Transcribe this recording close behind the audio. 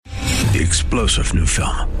The explosive new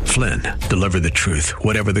film, Flynn, deliver the truth,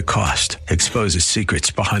 whatever the cost. Exposes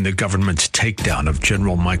secrets behind the government's takedown of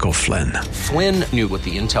General Michael Flynn. Flynn knew what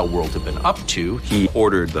the intel world had been up to. He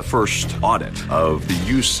ordered the first audit of the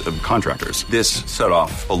use of contractors. This set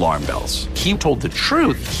off alarm bells. He told the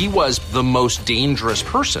truth. He was the most dangerous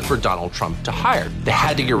person for Donald Trump to hire. They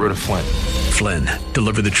had to get rid of Flynn. Flynn,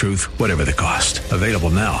 deliver the truth, whatever the cost. Available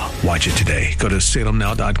now. Watch it today. Go to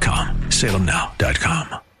salemnow.com.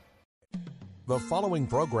 salemnow.com. The following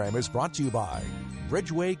program is brought to you by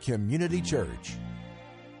Bridgeway Community Church.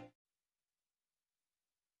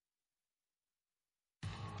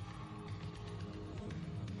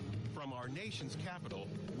 From our nation's capital,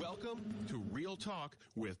 welcome to Real Talk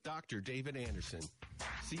with Dr. David Anderson.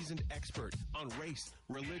 Seasoned expert on race,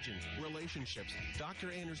 religion, relationships,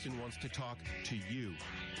 Dr. Anderson wants to talk to you.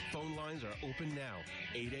 Phone lines are open now,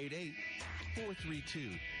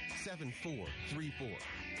 888-432-7434.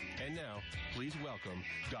 And now, please welcome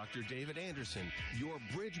Dr. David Anderson, your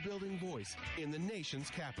bridge-building voice in the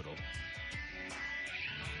nation's capital.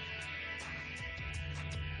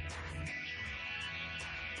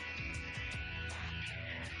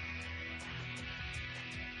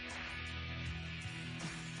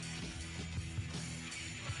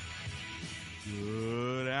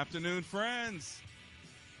 Good afternoon, friends.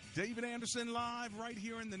 David Anderson live right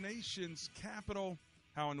here in the nation's capital.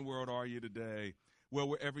 How in the world are you today? Well,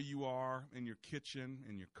 wherever you are, in your kitchen,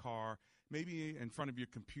 in your car, maybe in front of your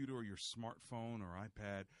computer or your smartphone or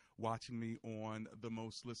iPad, watching me on the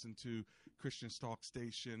most listened to Christian talk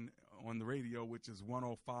station on the radio, which is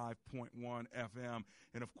 105.1 FM.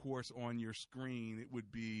 And, of course, on your screen, it would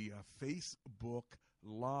be Facebook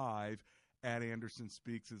Live. At Anderson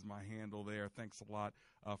Speaks is my handle there. Thanks a lot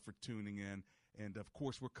for tuning in. And, of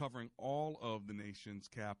course, we're covering all of the nation's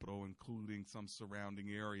capital, including some surrounding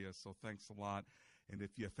areas. So thanks a lot. And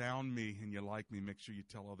if you found me and you like me, make sure you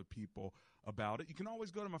tell other people about it. You can always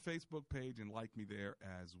go to my Facebook page and like me there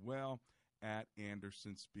as well. At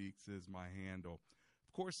Anderson Speaks is my handle.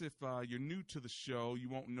 Of course, if you're new to the show, you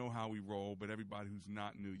won't know how we roll. But everybody who's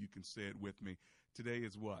not new, you can say it with me. Today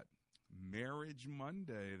is what? Marriage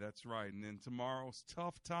Monday. That's right. And then tomorrow's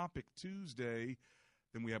Tough Topic Tuesday.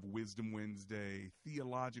 Then we have Wisdom Wednesday,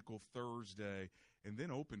 Theological Thursday, and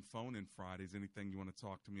then Open Phone in Fridays. Anything you want to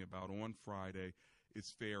talk to me about on Friday is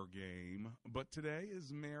fair game. But today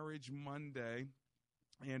is Marriage Monday,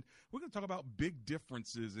 and we're going to talk about big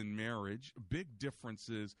differences in marriage, big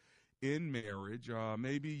differences in marriage.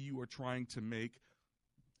 Maybe you are trying to make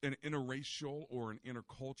an interracial or an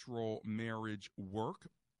intercultural marriage work.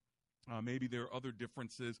 Maybe there are other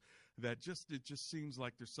differences that it just seems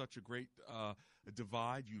like there's such a great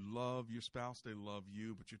divide. You love your spouse, they love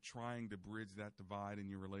you, but you're trying to bridge that divide in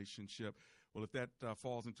your relationship. Well, if that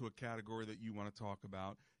falls into a category that you want to talk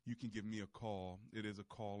about, you can give me a call. It is a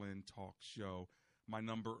call-in talk show. My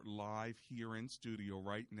number live here in studio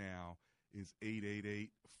right now is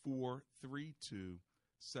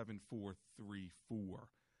 888-432-7434.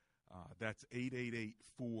 That's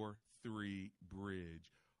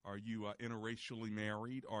 888-43-BRIDGE. Are you interracially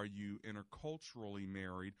married? Are you interculturally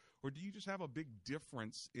married? Or do you just have a big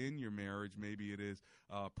difference in your marriage? Maybe it is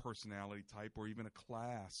personality type or even a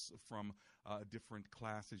class from different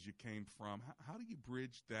classes you came from. How do you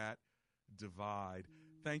bridge that divide?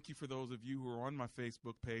 Thank you for those of you who are on my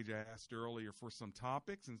Facebook page. I asked earlier for some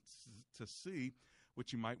topics and to see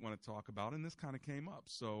what you might want to talk about, and this kind of came up.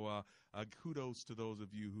 So kudos to those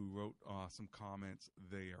of you who wrote some comments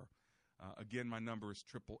there. Again, my number is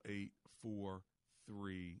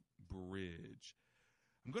 888-43-BRIDGE.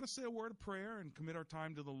 I'm going to say a word of prayer and commit our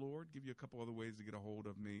time to the Lord, give you a couple other ways to get a hold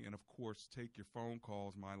of me, and, of course, take your phone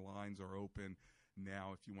calls. My lines are open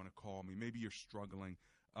now if you want to call me. Maybe you're struggling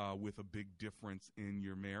with a big difference in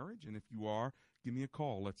your marriage, and if you are, give me a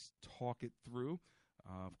call. Let's talk it through.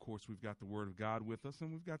 Of course, we've got the Word of God with us,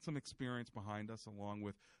 and we've got some experience behind us along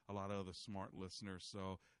with a lot of other smart listeners.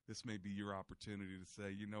 So this may be your opportunity to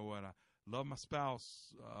say, you know what, I love my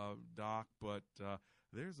spouse, Doc, but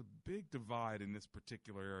there's a big divide in this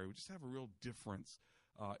particular area. We just have a real difference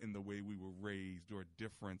in the way we were raised, or a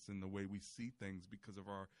difference in the way we see things because of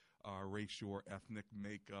our racial or ethnic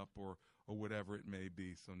makeup or whatever it may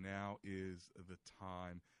be. So now is the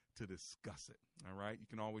time to discuss it. All right. You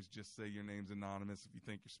can always just say your name's anonymous if you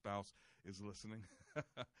think your spouse is listening.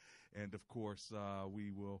 And of course,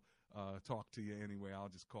 we will talk to you anyway. I'll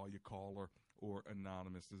just call you caller or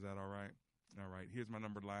anonymous. Is that all right? All right. Here's my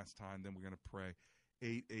number last time. Then we're going to pray.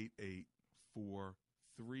 888-432-7434.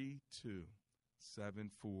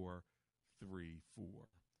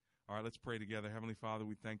 All right. Let's pray together. Heavenly Father,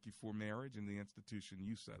 we thank you for marriage and the institution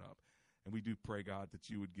you set up. And we do pray, God, that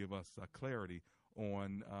you would give us clarity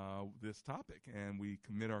on this topic. And we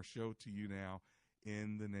commit our show to you now.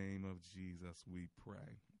 In the name of Jesus, we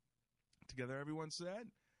pray. Together, everyone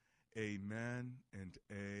said, amen and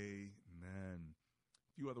amen.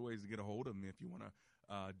 A few other ways to get a hold of me. If you want to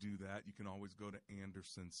do that, you can always go to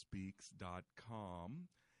AndersonSpeaks.com.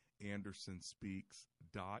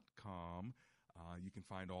 AndersonSpeaks.com. You can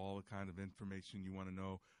find all the kind of information you want to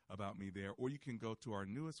know about me there. Or you can go to our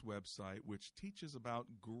newest website, which teaches about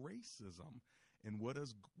Gracism. And what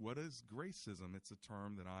is Gracism? It's a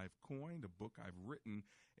term that I've coined, a book I've written,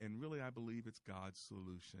 and really I believe it's God's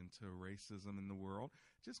solution to racism in the world.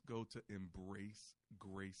 Just go to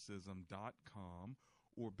EmbraceGracism.com,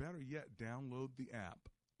 or better yet, download the app,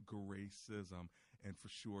 Gracism, and for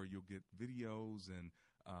sure you'll get videos and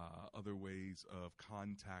other ways of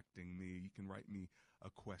contacting me. You can write me a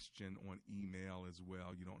question on email as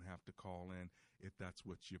well. You don't have to call in if that's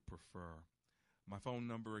what you prefer. My phone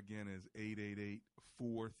number again is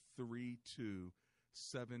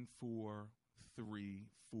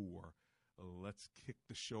 888-432-7434. Let's kick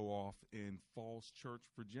the show off in Falls Church,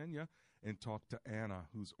 Virginia, and talk to Anna,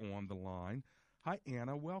 who's on the line. Hi,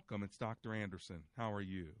 Anna. Welcome. It's Dr. Anderson. How are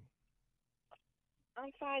you?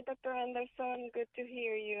 I'm fine, Dr. Anderson. Good to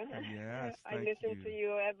hear you. Yes, I listen to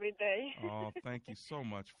you every day. Oh, thank you so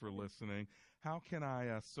much for listening. How can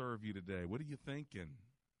I serve you today? What are you thinking?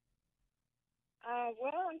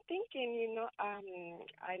 Well, I'm thinking,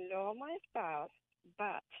 I love my spouse,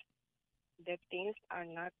 but the things are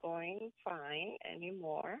not going fine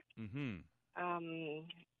anymore. Mm-hmm.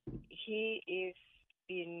 He is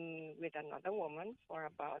been with another woman for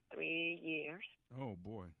about 3 years. Oh,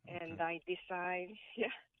 boy. Okay. And I decide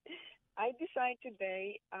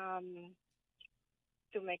today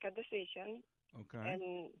to make a decision. Okay. And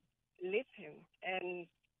leave him and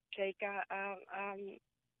take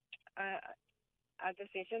a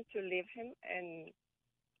decision to leave him and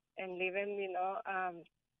leave him,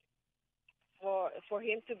 for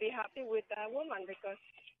him to be happy with a woman, because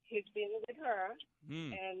he's been with her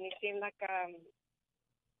and it seems like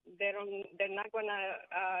they're not gonna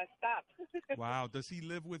stop. Wow. Does he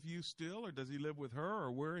live with you still, or does he live with her,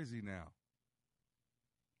 or where is he now?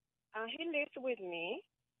 He lives with me.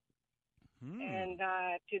 And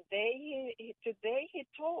today he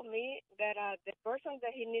told me that the person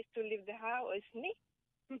that he needs to leave the house is me.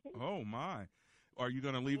 Oh, my. Are you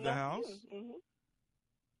going to leave the house? Mm-hmm.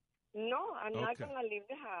 No, I'm not going to leave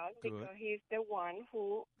the house. Good. Because he's the one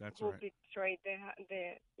who betrayed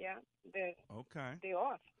the oath,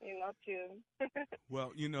 to.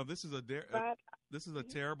 Well, this is this is a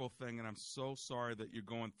terrible thing, and I'm so sorry that you're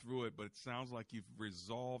going through it, but it sounds like you've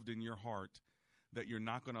resolved in your heart that you're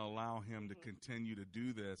not going to allow him to continue to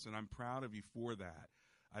do this, and I'm proud of you for that.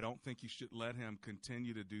 I don't think you should let him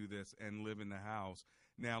continue to do this and live in the house.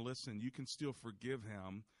 Now, listen, you can still forgive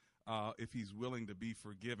him if he's willing to be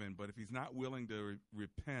forgiven, but if he's not willing to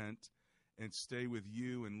repent and stay with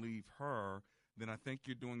you and leave her, then I think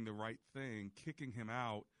you're doing the right thing, kicking him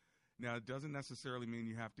out. Now, it doesn't necessarily mean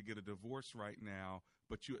you have to get a divorce right now,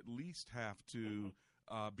 but you at least have to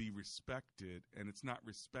be respected, and it's not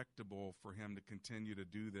respectable for him to continue to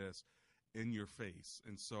do this in your face.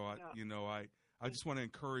 And so, I just want to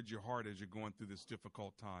encourage your heart as you're going through this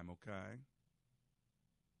difficult time, okay?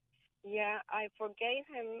 Yeah, I forgave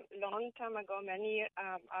him long time ago, many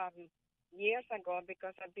years ago,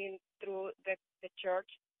 because I've been through the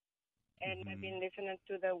church, and I've been listening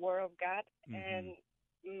to the Word of God, and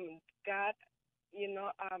God,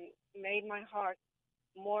 made my heart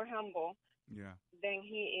more humble than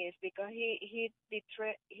he is, because he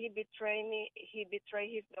betrayed me, he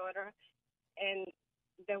betrayed his daughter, and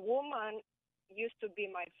the woman used to be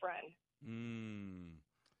my friend.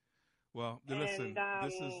 Well, listen,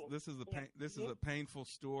 this is a painful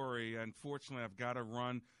story. Unfortunately, I've got to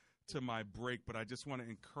run to my break, but I just want to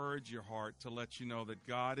encourage your heart to let you know that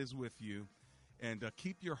God is with you, and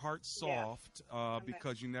keep your heart soft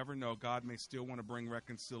because you never know. God may still want to bring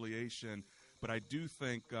reconciliation, but I do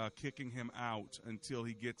think kicking him out until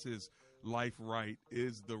he gets his life right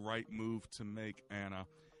is the right move to make, Anna.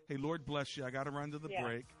 Hey, Lord bless you. I got to run to the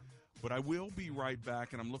break, but I will be right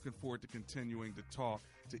back, and I'm looking forward to continuing to talk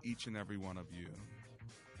to each and every one of you.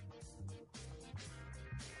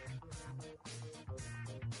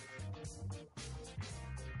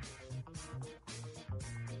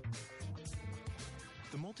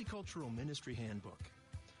 The Multicultural Ministry Handbook.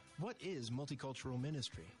 What is multicultural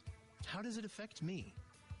ministry? How does it affect me?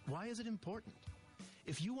 Why is it important?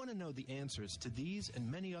 If you want to know the answers to these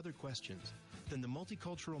and many other questions, then the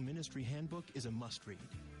Multicultural Ministry Handbook is a must-read.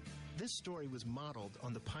 This story was modeled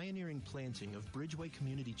on the pioneering planting of Bridgeway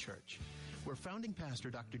Community Church, where founding pastor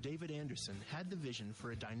Dr. David Anderson had the vision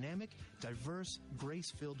for a dynamic, diverse,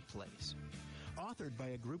 grace-filled place. Authored by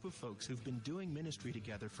a group of folks who've been doing ministry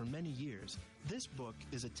together for many years, this book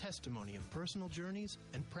is a testimony of personal journeys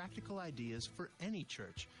and practical ideas for any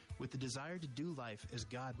church with the desire to do life as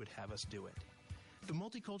God would have us do it. The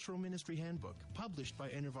Multicultural Ministry Handbook, published by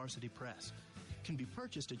InterVarsity Press, can be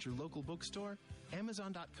purchased at your local bookstore,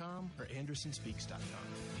 Amazon.com, or AndersonSpeaks.com.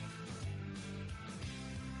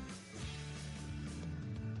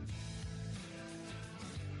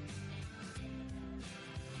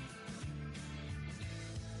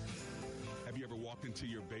 Have you ever walked into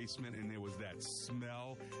your basement and there was that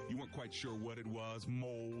smell? You weren't quite sure what it was,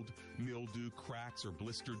 mold, mildew, cracks, or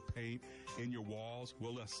blistered paint in your walls?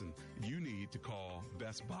 Well, listen, you need to call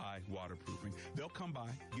Best Buy Waterproofing. They'll come by,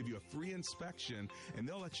 give you a free inspection, and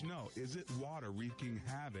they'll let you know, is it water wreaking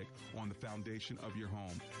havoc on the foundation of your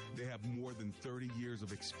home? They have more than 30 years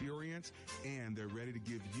of experience, and they're ready to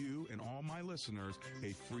give you and all my listeners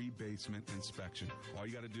a free basement inspection. All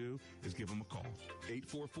you got to do is give them a call,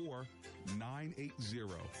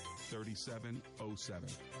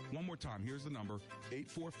 844-980-3707. One more time, here's the number,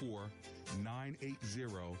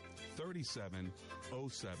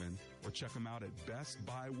 844-980-3707, or check them out at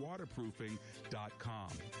bestbuywaterproofing.com.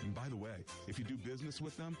 And by the way, if you do business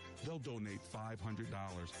with them, they'll donate $500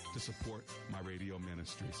 to support my radio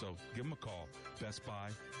ministry. So give them a call, Best Buy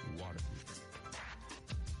Waterproofing.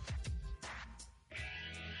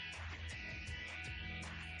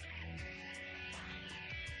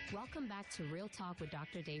 Welcome back to Real Talk with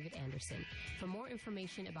Dr. David Anderson. For more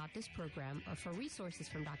information about this program or for resources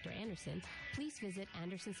from Dr. Anderson, please visit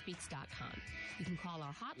AndersonSpeaks.com. You can call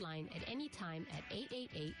our hotline at any time at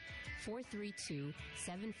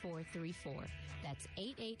 888-432-7434. That's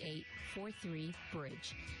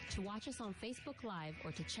 888-43-BRIDGE. To watch us on Facebook Live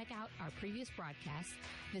or to check out our previous broadcasts,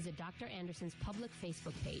 visit Dr. Anderson's public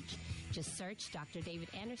Facebook page. Just search Dr. David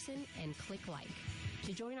Anderson and click like.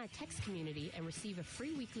 To join our text community and receive a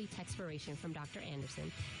free weekly textpiration from Dr.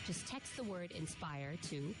 Anderson, just text the word INSPIRE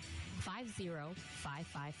to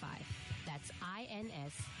 50555. That's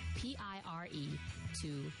INSPIRE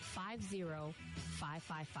to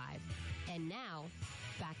 50555. And now,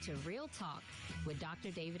 back to Real Talk with Dr.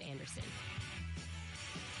 David Anderson.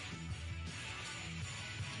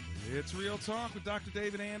 It's Real Talk with Dr.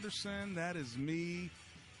 David Anderson. That is me.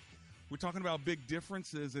 We're talking about big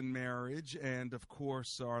differences in marriage, and of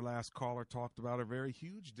course, our last caller talked about a very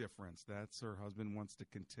huge difference. That's her husband wants to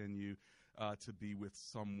continue to be with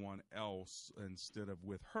someone else instead of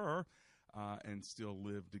with her and still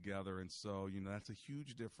live together. And so, that's a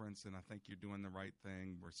huge difference, and I think you're doing the right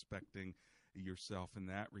thing, respecting yourself in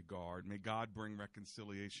that regard. May God bring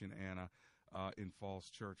reconciliation, Anna, in Falls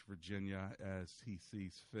Church, Virginia, as he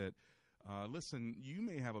sees fit. Listen, you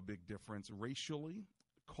may have a big difference racially,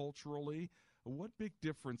 culturally. What big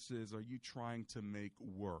differences are you trying to make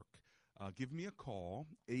work? Give me a call,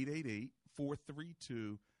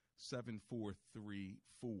 888-432-7434.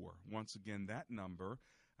 Once again, that number,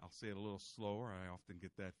 I'll say it a little slower. I often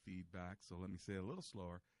get that feedback, so let me say it a little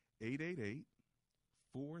slower,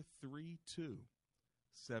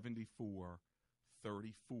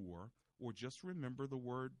 888-432-7434, or just remember the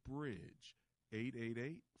word bridge,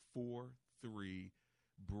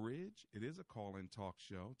 888-43-BRIDGE. It is a call-in talk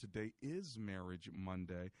show. Today is Marriage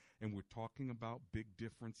Monday, and we're talking about big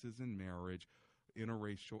differences in marriage,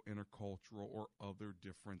 interracial, intercultural, or other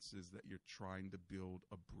differences that you're trying to build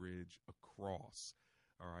a bridge across.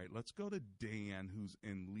 All right, let's go to Dan, who's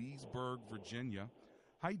in Leesburg, Virginia.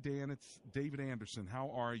 Hi, Dan. It's David Anderson.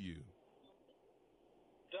 How are you?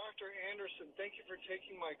 Dr. Anderson, thank you for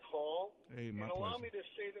taking my call. Hey, my pleasure. And allow me to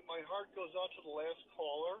say that my heart goes out to the last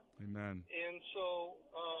caller. Amen. And so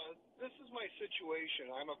this is my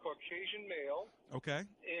situation. I'm a Caucasian male. Okay.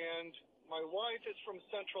 And my wife is from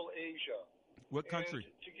Central Asia. What country?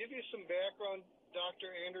 And to give you some background,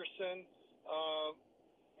 Dr. Anderson,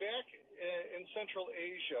 back in Central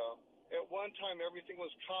Asia, at one time everything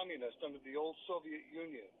was communist under the old Soviet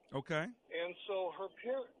Union. Okay. And so her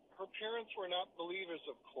parents were not believers,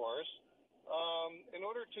 of course. In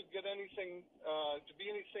order to get anything, to be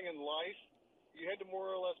anything in life, you had to more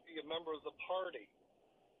or less be a member of the party.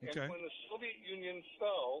 Okay. And when the Soviet Union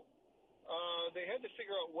fell, they had to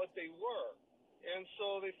figure out what they were. And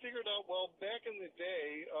so they figured out, well, back in the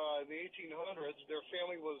day, in the 1800s, their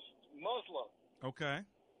family was Muslim. Okay.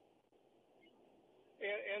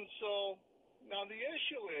 And so now the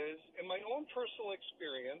issue is, in my own personal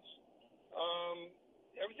experience,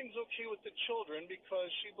 everything's okay with the children because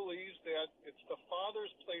she believes that it's the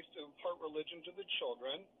father's place to impart religion to the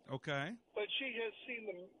children. Okay. But she has seen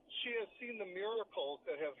the miracles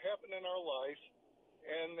that have happened in our life,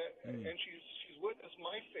 and she's witnessed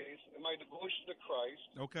my faith and my devotion to Christ.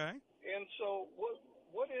 Okay. And so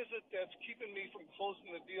what is it that's keeping me from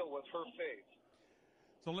closing the deal with her faith?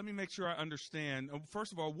 So let me make sure I understand.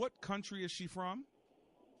 First of all, what country is she from?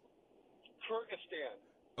 Kyrgyzstan.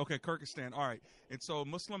 Okay, Kyrgyzstan. All right. And so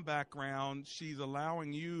Muslim background, she's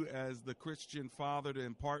allowing you as the Christian father to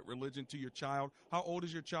impart religion to your child. How old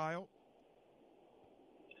is your child?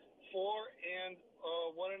 4 and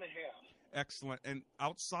 1.5. Excellent. And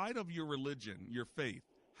outside of your religion, your faith,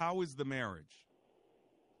 how is the marriage?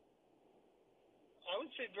 I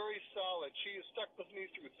would say very solid. She is stuck with me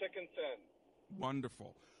through thick and thin.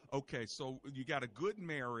 Wonderful. Okay, so you got a good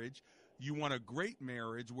marriage. You want a great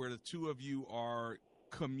marriage where the two of you are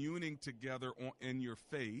communing together in your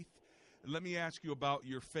faith. Let me ask you about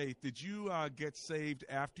your faith. Did you get saved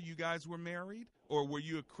after you guys were married? Or were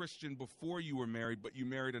you a Christian before you were married, but you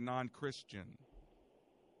married a non-Christian?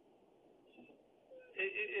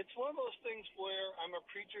 It's one of those things where I'm a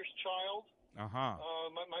preacher's child. Uh-huh.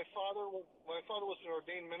 My father was an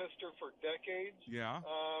ordained minister for decades. Yeah.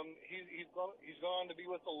 He's gone to be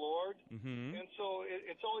with the Lord, and so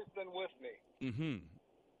it's always been with me.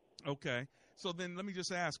 Okay. So then let me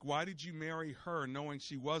just ask, why did you marry her knowing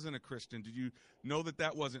she wasn't a Christian? Did you know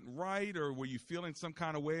that wasn't right, or were you feeling some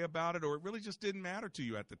kind of way about it, or it really just didn't matter to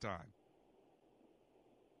you at the time?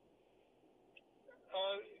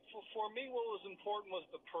 For me, what was important was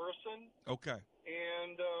the person. Okay.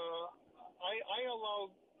 And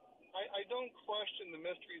I don't question the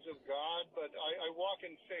mysteries of God, but I walk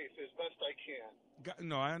in faith as best I can.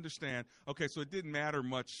 No, I understand. Okay, so it didn't matter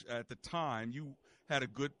much at the time. You had a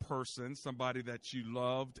good person, somebody that you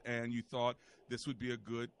loved, and you thought this would be a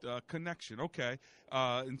good connection. Okay,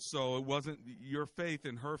 and so it wasn't your faith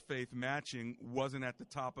and her faith matching wasn't at the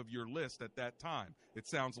top of your list at that time. It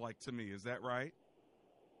sounds like to me. Is that right?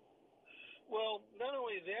 Well, not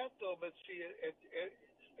only that, though, but see,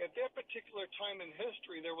 at that particular time in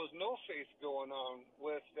history, there was no faith going on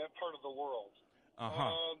with that part of the world.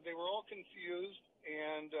 They were all confused,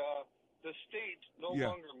 and the state no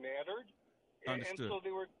longer mattered. Understood. And so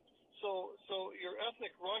they were. So your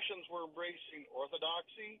ethnic Russians were embracing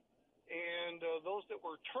Orthodoxy, and those that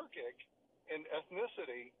were Turkic in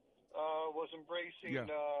ethnicity was embracing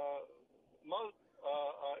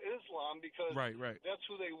Islam because that's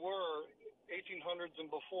who they were. 1800s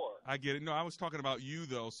and before. I get it. No, I was talking about you,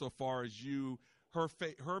 though, so far as you,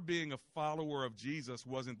 her being a follower of Jesus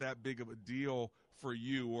wasn't that big of a deal for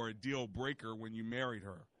you or a deal breaker when you married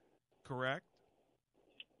her, correct?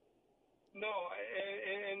 No,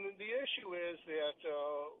 and the issue is that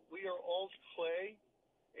we are all clay,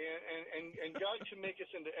 and God can make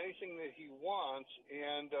us into anything that he wants,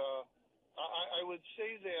 and I would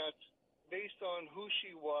say that based on who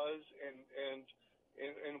she was and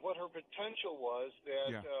what her potential was,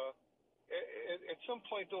 that at some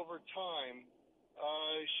point over time,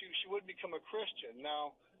 she would become a Christian.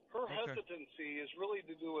 Now, her hesitancy is really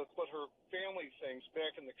to do with what her family thinks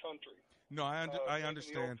back in the country. No, I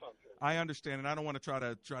understand. I understand, and I don't want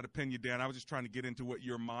to try to pin you down. I was just trying to get into what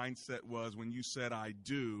your mindset was when you said "I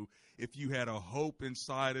do." If you had a hope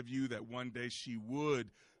inside of you that one day she would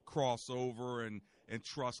cross over and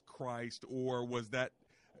trust Christ, or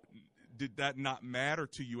did that not matter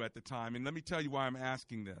to you at the time? And let me tell you why I'm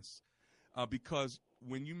asking this. Because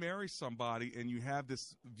when you marry somebody and you have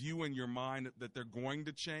this view in your mind that they're going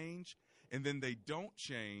to change and then they don't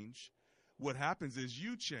change, what happens is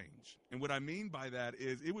you change. And what I mean by that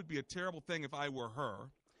is it would be a terrible thing if I were her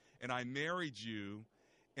and I married you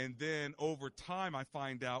and then over time I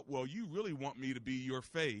find out, well, you really want me to be your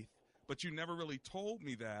faith, but you never really told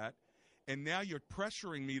me that. And now you're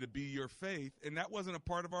pressuring me to be your faith, and that wasn't a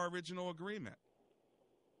part of our original agreement.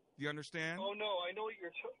 Do you understand? Oh no, I know what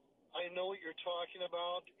you're talking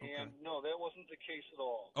about, and no, that wasn't the case at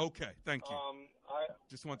all. Okay, thank you.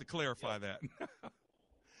 Just want to clarify that.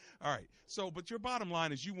 All right. So, but your bottom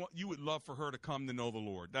line is you would love for her to come to know the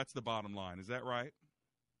Lord. That's the bottom line. Is that right?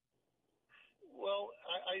 Well,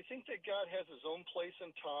 I think that God has his own place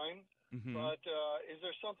and time. But is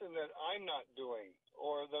there something that I'm not doing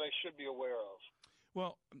or that I should be aware of?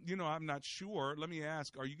 Well, I'm not sure. Let me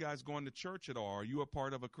ask, are you guys going to church at all? Are you a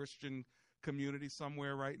part of a Christian community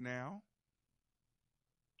somewhere right now?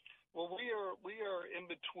 Well, we are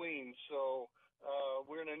in between. So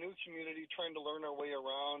we're in a new community trying to learn our way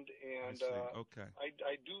around. And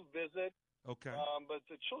I do visit. Okay. But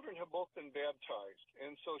the children have both been baptized.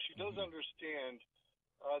 And so she does understand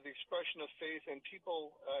the expression of faith, and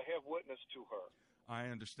people have witnessed to her. I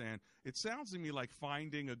understand. It sounds to me like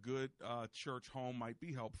finding a good church home might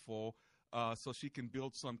be helpful, so she can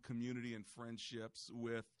build some community and friendships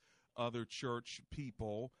with other church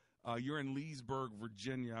people. You're in Leesburg,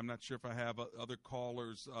 Virginia. I'm not sure if I have other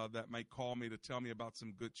callers that might call me to tell me about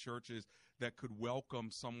some good churches that could welcome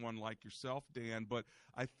someone like yourself, Dan. But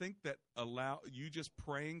I think that you just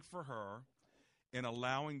praying for her and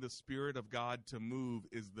allowing the Spirit of God to move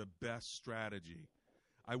is the best strategy.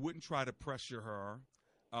 I wouldn't try to pressure her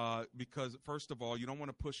because, first of all, you don't want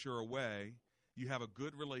to push her away. You have a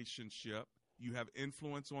good relationship. You have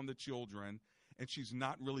influence on the children, and she's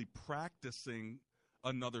not really practicing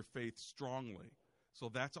another faith strongly. So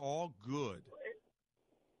that's all good.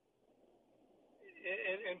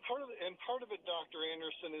 And part of it, Dr.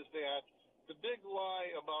 Anderson, is that the big lie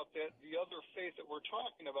about that the other faith that we're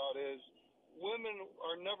talking about is women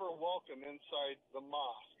are never welcome inside the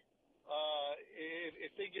mosque. If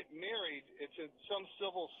they get married, it's in some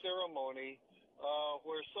civil ceremony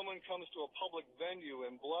where someone comes to a public venue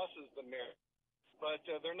and blesses the marriage, but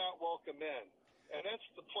they're not welcome in. And that's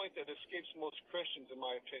the point that escapes most Christians, in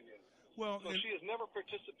my opinion. Well, so she has never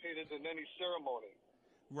participated in any ceremony.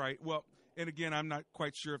 Right. Well, and again, I'm not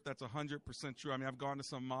quite sure if that's 100% true. I mean, I've gone to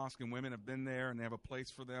some mosques and women have been there and they have a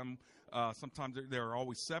place for them. Sometimes they're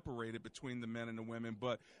always separated between the men and the women,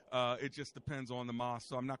 but it just depends on the mosque.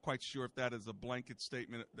 So I'm not quite sure if that is a blanket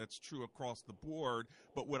statement that's true across the board.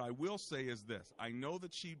 But what I will say is this. I know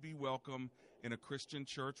that she'd be welcome in a Christian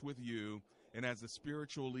church with you. And as the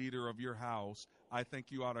spiritual leader of your house, I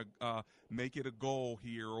think you ought to make it a goal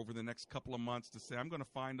here over the next couple of months to say, I'm going to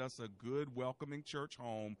find us a good, welcoming church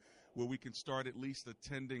home where we can start at least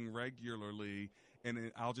attending regularly.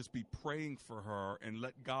 And I'll just be praying for her and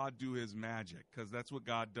let God do his magic, because that's what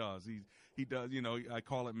God does. He does, I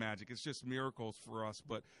call it magic. It's just miracles for us,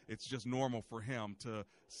 but it's just normal for him to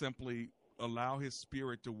simply allow his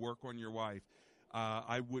Spirit to work on your wife.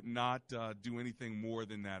 I would not do anything more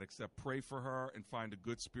than that except pray for her and find a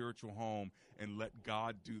good spiritual home and let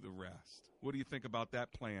God do the rest. What do you think about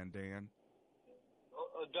that plan, Dan?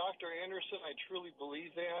 Dr. Anderson, I truly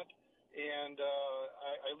believe that, and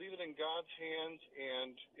I leave it in God's hands,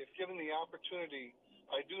 and if given the opportunity,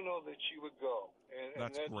 I do know that she would go. And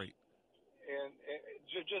that's great. And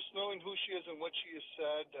just knowing who she is and what she has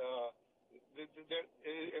said,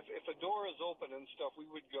 if a door is open and stuff, we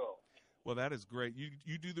would go. Well, that is great.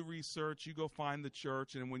 You do the research, you go find the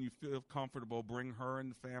church, and when you feel comfortable, bring her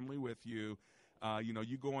and the family with you.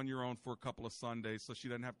 You go on your own for a couple of Sundays so she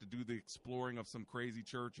doesn't have to do the exploring of some crazy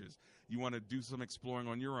churches. You want to do some exploring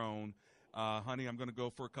on your own. Honey, I'm going to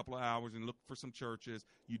go for a couple of hours and look for some churches.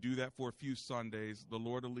 You do that for a few Sundays. The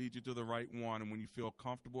Lord will lead you to the right one, and when you feel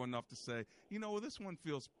comfortable enough to say, this one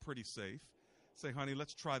feels pretty safe, say, honey,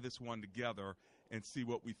 let's try this one together and see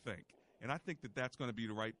what we think. And I think that that's going to be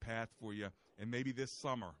the right path for you. And maybe this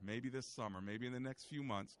summer, maybe in the next few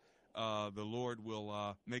months, the Lord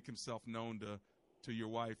will make himself known to your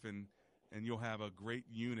wife, and you'll have a great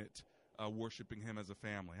unit worshiping him as a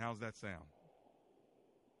family. How's that sound?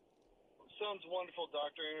 Sounds wonderful,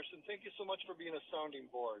 Dr. Anderson. Thank you so much for being a sounding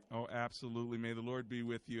board. Oh, absolutely. May the Lord be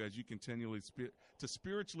with you as you continually to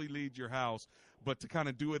spiritually lead your house, but to kind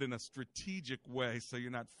of do it in a strategic way so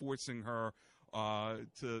you're not forcing her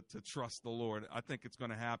to trust the Lord. I think it's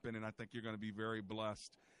going to happen, and I think you're going to be very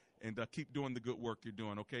blessed. And keep doing the good work you're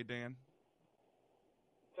doing. Okay, Dan?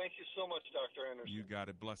 Thank you so much, Dr. Anderson. You got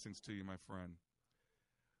it. Blessings to you, my friend.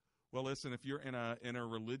 Well, listen, if you're in a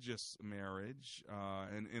religious marriage,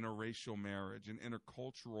 an interracial marriage, an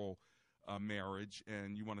intercultural marriage,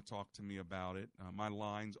 and you want to talk to me about it, my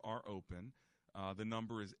lines are open. The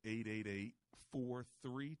number is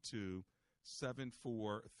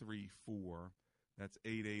 888-432-7434. That's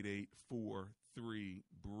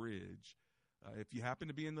 888-43-BRIDGE. If you happen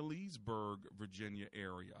to be in the Leesburg, Virginia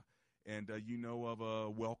area, and you know of a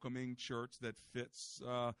welcoming church that fits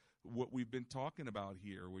what we've been talking about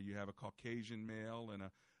here, where you have a Caucasian male and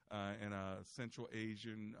a Central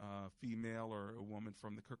Asian female or a woman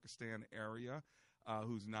from the Kyrgyzstan area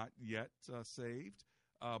who's not yet saved,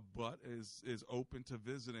 but is open to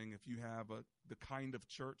visiting. If you have the kind of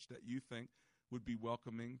church that you think would be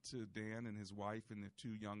welcoming to Dan and his wife and their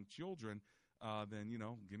two young children, then,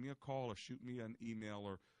 give me a call or shoot me an email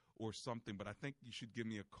or something. But I think you should give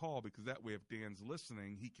me a call, because that way if Dan's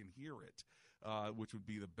listening, he can hear it, which would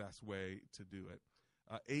be the best way to do it.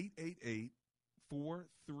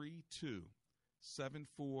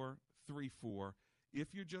 888-432-7434.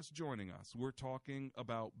 If you're just joining us, we're talking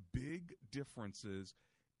about big differences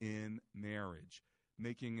in marriage.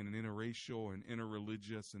 making an interracial and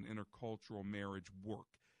interreligious and intercultural marriage work.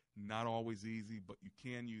 Not always easy, but you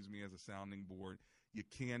can use me as a sounding board. You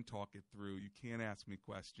can talk it through. You can ask me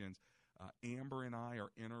questions. Amber and I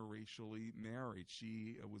are interracially married.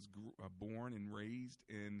 She was born and raised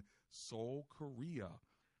in Seoul, Korea.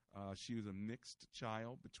 She was a mixed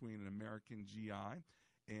child between an American GI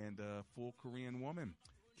and a full Korean woman.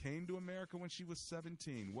 Came to America when she was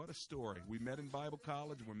 17. What a story. We met in Bible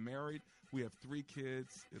college. We're married. We have 3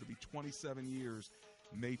 kids. It'll be 27 years,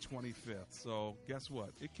 May 25th. So guess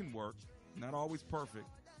what? It can work. Not always perfect,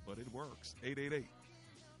 but it works.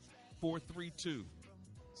 888-432-7434.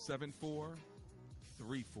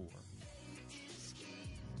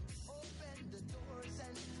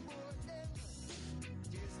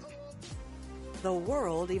 The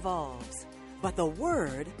world evolves, but the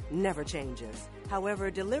word never changes. However,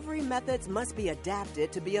 delivery methods must be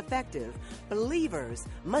adapted to be effective. Believers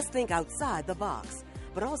must think outside the box,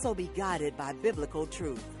 but also be guided by biblical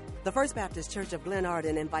truth. The First Baptist Church of Glen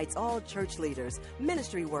Arden invites all church leaders,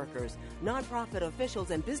 ministry workers, nonprofit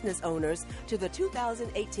officials, and business owners to the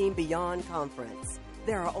 2018 Beyond Conference.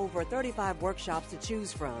 There are over 35 workshops to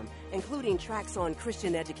choose from, including tracks on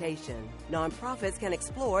Christian education. Nonprofits can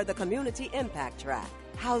explore the Community Impact track.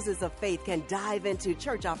 Houses of faith can dive into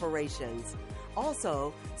church operations.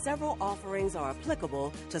 Also, several offerings are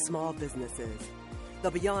applicable to small businesses. The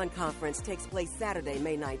Beyond Conference takes place Saturday,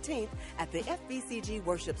 May 19th at the FBCG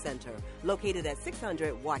Worship Center, located at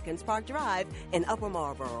 600 Watkins Park Drive in Upper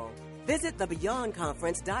Marlboro. Visit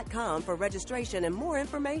thebeyondconference.com for registration and more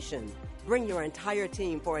information. Bring your entire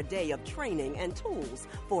team for a day of training and tools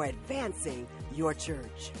for advancing your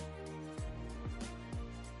church.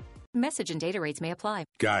 Message and data rates may apply.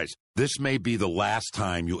 Guys, this may be the last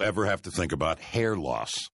time you ever have to think about hair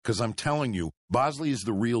loss. Because I'm telling you, Bosley is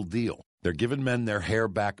the real deal. They're giving men their hair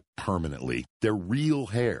back permanently. Their real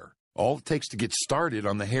hair. All it takes to get started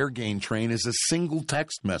on the hair gain train is a single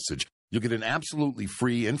text message. You'll get an absolutely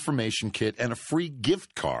free information kit and a free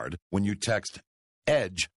gift card when you text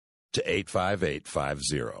EDGE to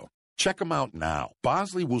 85850. Check them out now.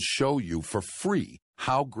 Bosley will show you for free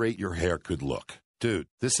how great your hair could look. Dude,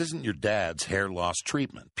 this isn't your dad's hair loss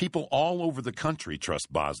treatment. People all over the country trust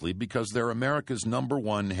Bosley because they're America's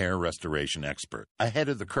 #1 hair restoration expert, ahead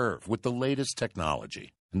of the curve with the latest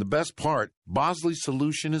technology. And the best part, Bosley's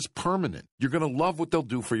solution is permanent. You're going to love what they'll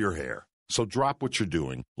do for your hair. So drop what you're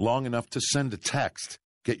doing long enough to send a text.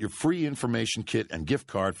 Get your free information kit and gift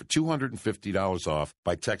card for $250 off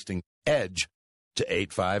by texting EDGE to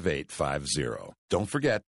 85850. Don't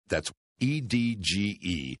forget, that's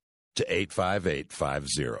EDGE to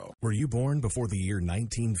 85850. Were you born before the year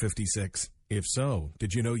 1956? If so,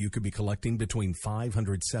 did you know you could be collecting between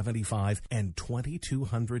 $575 and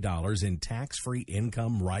 $2,200 in tax-free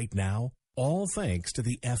income right now? All thanks to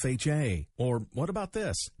the FHA. Or what about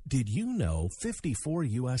this? Did you know 54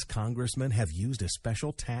 U.S. congressmen have used a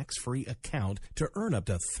special tax-free account to earn up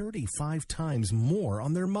to 35 times more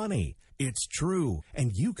on their money? It's true,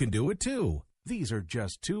 and you can do it too. These are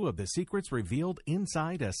just 2 of the secrets revealed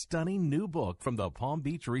inside a stunning new book from the Palm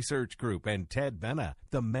Beach Research Group and Ted Benna,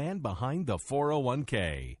 the man behind the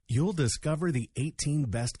 401k. You'll discover the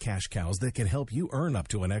 18 best cash cows that can help you earn up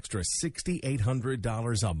to an extra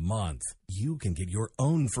 $6,800 a month. You can get your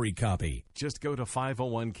own free copy. Just go to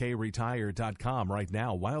 501kretire.com right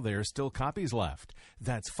now while there are still copies left.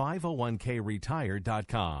 That's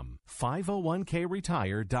 501kretire.com.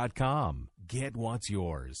 501kretire.com. Get what's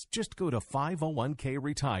yours. Just go to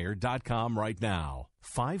 501kretire.com right now.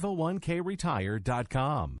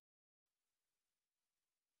 501kretire.com.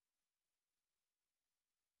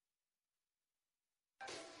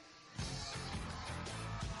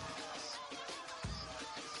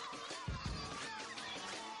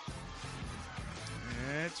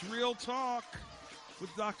 It's Real Talk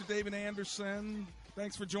with Dr. David Anderson.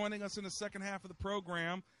 Thanks for joining us in the second half of the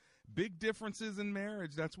program. Big differences in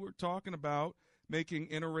marriage. That's what we're talking about. Making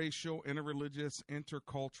interracial, interreligious,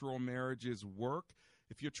 intercultural marriages work.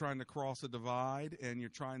 If you're trying to cross a divide and you're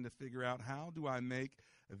trying to figure out how do I make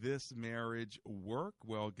this marriage work,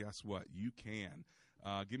 well, guess what? You can.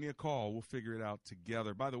 Give me a call. We'll figure it out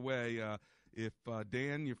together. By the way, if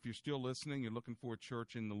Dan, if you're still listening, you're looking for a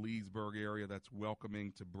church in the Leesburg area that's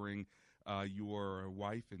welcoming to bring your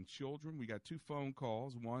wife and children, we got 2 phone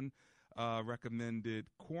calls. One recommended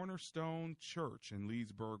Cornerstone Church in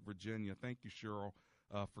Leesburg, Virginia. Thank you, Cheryl,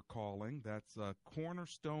 for calling. That's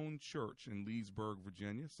Cornerstone Church in Leesburg,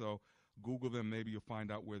 Virginia. So Google them. Maybe you'll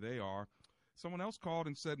find out where they are. Someone else called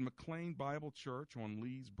and said McLean Bible Church on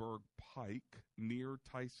Leesburg Pike near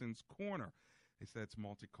Tyson's Corner. They said it's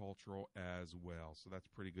multicultural as well, so that's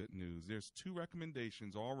pretty good news. There's 2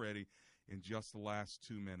 recommendations already in just the last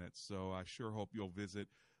 2 minutes, so I sure hope you'll visit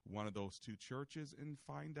one of those 2 churches and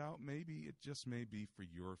find out maybe it just may be for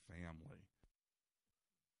your family.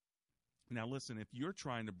 Now, listen, if you're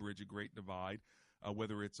trying to bridge a great divide,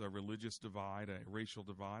 whether it's a religious divide, a racial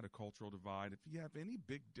divide, a cultural divide, if you have any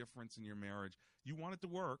big difference in your marriage, you want it to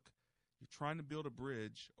work, you're trying to build a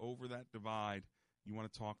bridge over that divide, you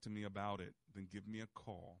want to talk to me about it, then give me a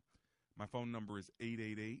call. My phone number is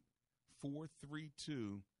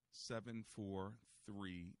 888-432-7434.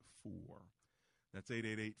 That's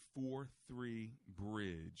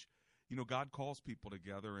 888-43-BRIDGE. You know, God calls people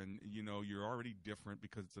together, and, you know, you're already different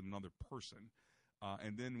because it's another person.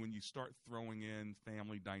 And then when you start throwing in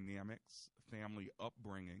family dynamics, family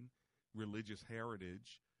upbringing, religious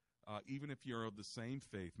heritage, even if you're of the same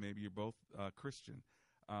faith, maybe you're both Christian,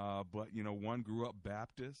 but, you know, one grew up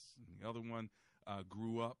Baptist, and the other one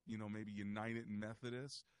grew up, you know, maybe United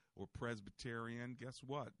Methodist or Presbyterian. Guess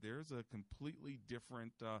what? There's a completely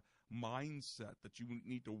different mindset that you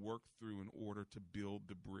need to work through in order to build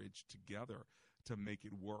the bridge together to make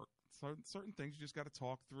it work. So certain things you just got to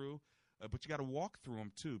talk through, but you got to walk through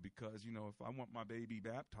them too, because, you know, if I want my baby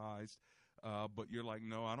baptized, but you're like,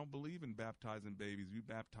 no, I don't believe in baptizing babies. We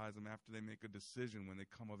baptize them after they make a decision when they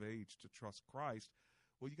come of age to trust Christ.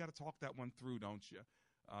 Well, you got to talk that one through, don't you?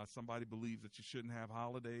 Somebody believes that you shouldn't have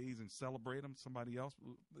holidays and celebrate them. Somebody else,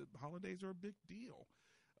 the holidays are a big deal.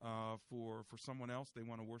 For someone else, they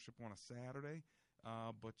want to worship on a Saturday,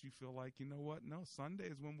 but you feel like, you know what? No, Sunday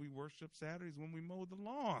is when we worship. Saturday is when we mow the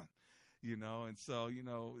lawn, you know. And so, you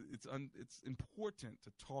know, it's important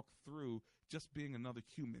to talk through just being another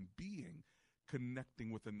human being,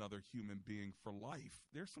 connecting with another human being for life.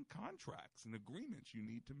 There's some contracts and agreements you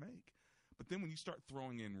need to make. But then when you start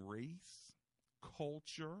throwing in race,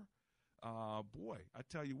 culture, boy, I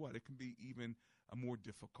tell you what, it can be even more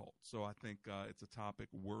difficult. So I think it's a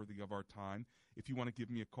topic worthy of our time. If you want to give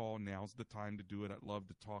me a call, now's the time to do it. I'd love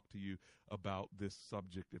to talk to you about this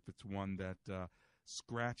subject if it's one that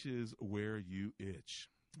scratches where you itch.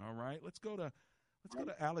 All right, let's go to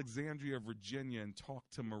Alexandria, Virginia, and talk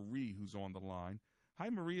to Marie, who's on the line. Hi,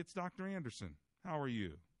 Marie. It's Dr. Anderson. How are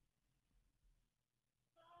you?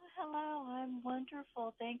 Hello, I'm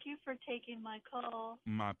wonderful. Thank you for taking my call.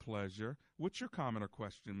 My pleasure. What's your comment or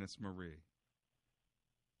question, Miss Marie?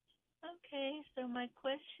 Okay, so my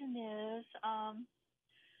question is,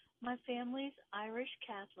 my family's Irish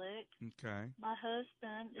Catholic. Okay. My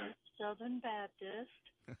husband is Southern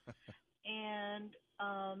Baptist, and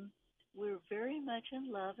we're very much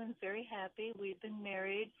in love and very happy. We've been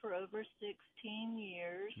married for over 16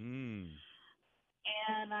 years,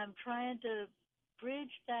 and I'm trying to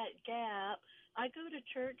bridge that gap. I go to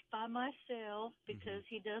church by myself because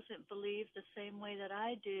he doesn't believe the same way that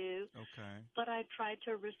I do. Okay. But I try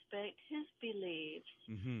to respect his beliefs.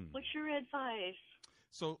 What's your advice?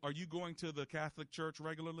 So are you going to the Catholic Church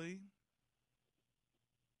regularly?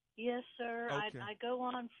 Yes, sir. Okay. I go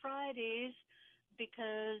on Fridays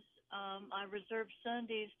because I reserve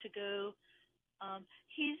Sundays to go.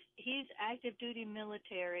 He's active duty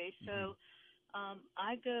military, so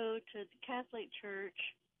I go to the Catholic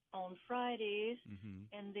Church on Fridays,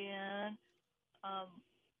 and then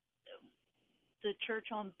the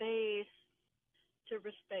church on base to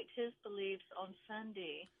respect his beliefs on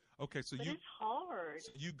Sunday. Okay, so but it's hard.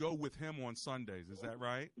 So you go with him on Sundays, is that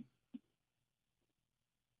right?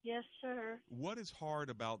 Yes, sir. What is hard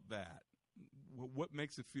about that? What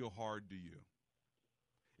makes it feel hard to you?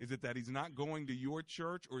 Is it that he's not going to your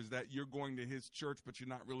church, or is that you're going to his church but you're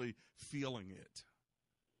not really feeling it?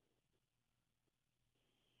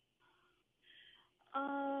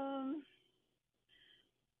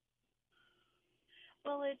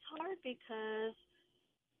 Well, it's hard because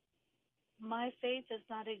my faith is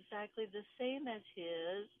not exactly the same as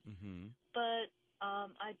his, but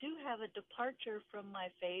I do have a departure from my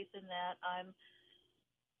faith in that I'm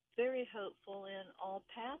very hopeful in all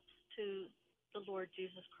paths to the Lord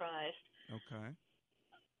Jesus Christ. Okay.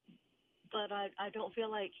 But I don't feel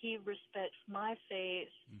like he respects my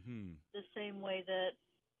faith the same way that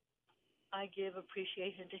I give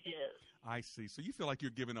appreciation to his. I see. So you feel like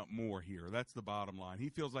you're giving up more here. That's the bottom line. He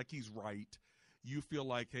feels like he's right. You feel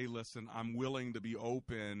like, hey, listen, I'm willing to be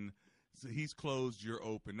open. So he's closed, you're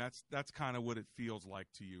open. That's kind of what it feels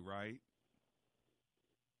like to you, right?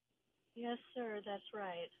 Yes, sir. That's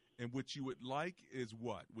right. And what you would like is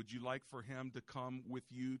what? Would you like for him to come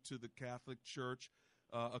with you to the Catholic Church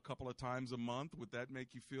a couple of times a month? Would that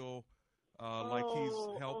make you feel like he's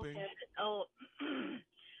helping? Okay. Oh,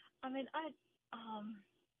 I mean,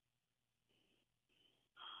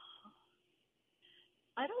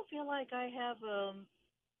 feel like I have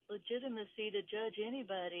legitimacy to judge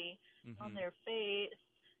anybody on their faith,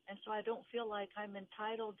 and so I don't feel like I'm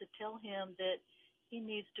entitled to tell him that he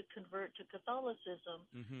needs to convert to Catholicism.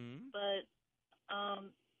 But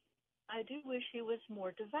I do wish he was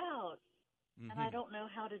more devout, and I don't know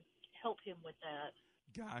how to help him with that.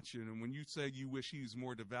 Gotcha. And when you say you wish he was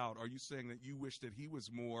more devout, are you saying that you wish that he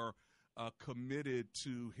was more committed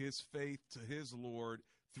to his faith, to his Lord,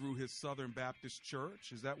 through his Southern Baptist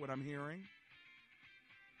Church? Is that what I'm hearing?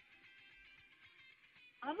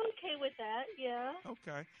 I'm okay with that, yeah.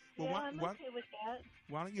 Okay. Well, yeah, I'm okay with that.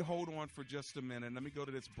 Why don't you hold on for just a minute? Let me go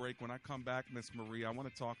to this break. When I come back, Miss Marie, I want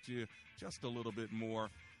to talk to you just a little bit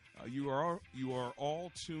more. You are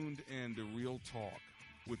all tuned in to Real Talk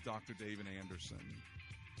with Dr. David Anderson.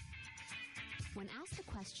 When asked a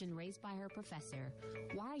question raised by her professor,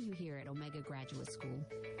 why are you here at Omega Graduate School?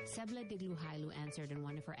 Sebla Digluhailu answered in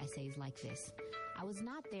one of her essays like this: I was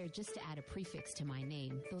not there just to add a prefix to my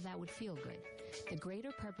name, though that would feel good. The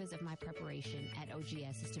greater purpose of my preparation at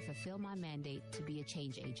OGS is to fulfill my mandate to be a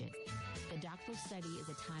change agent. The doctoral study is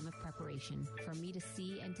a time of preparation for me to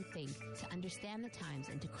see and to think, to understand the times,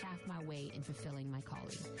 and to craft my way in fulfilling my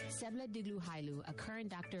calling. Sebla Digluhailu, a current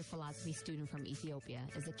Doctor of Philosophy student from Ethiopia,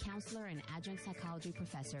 is a counselor and adjunct psychology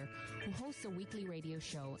professor who hosts a weekly radio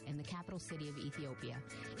show in the capital city of Ethiopia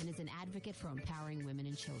and is an advocate for empowering women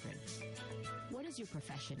and children. What is your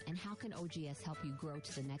profession, and how can OGS help you grow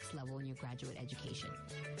to the next level in your graduate education?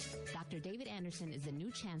 Dr. David Anderson is the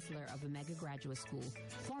new chancellor of Omega Graduate School,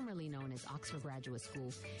 formerly known as Oxford Graduate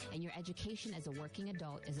School, and your education as a working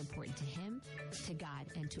adult is important to him, to God,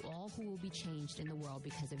 and to all who will be changed in the world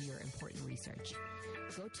because of your important research.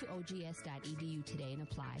 Go to ogs.edu today and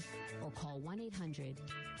apply, or call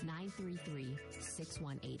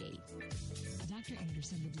 1-800-933-6188. Dr.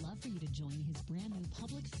 Anderson would love for you to join his brand new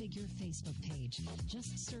public figure Facebook page.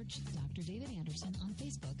 Just search Dr. David Anderson on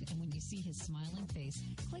Facebook, and when you see his smiling face,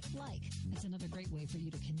 click like. It's another great way for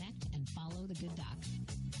you to connect and follow the good doc.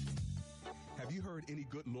 Have you heard any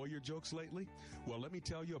good lawyer jokes lately? Well, let me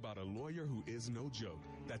tell you about a lawyer who is no joke.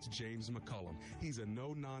 That's James McCullum. He's a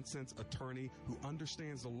no-nonsense attorney who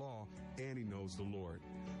understands the law and he knows the Lord.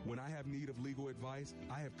 When I have need of legal advice,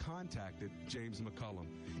 I have contacted James McCullum.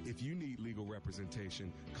 If you need legal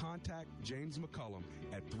representation, contact James McCullum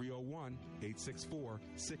at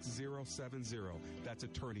 301-864-6070. That's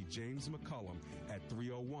attorney James McCullum at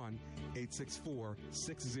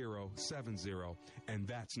 301-864-6070. And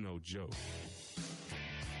that's no joke.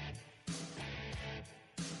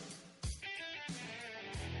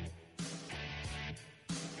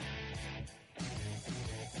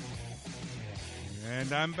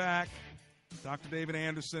 And I'm back. Dr. David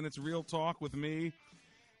Anderson, it's Real Talk with me.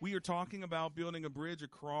 We are talking about building a bridge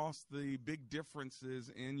across the big differences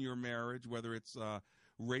in your marriage, whether it's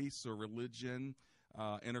race or religion,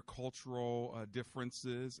 intercultural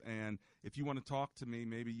differences. And if you want to talk to me,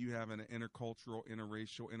 maybe you have an intercultural,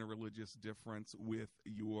 interracial, interreligious difference with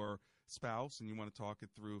your spouse and you want to talk it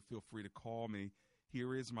through, feel free to call me.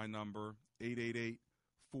 Here is my number,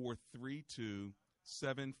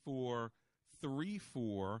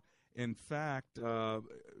 888-432-7434. In fact, the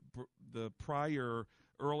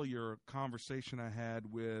earlier conversation I had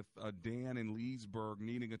with Dan in Leesburg,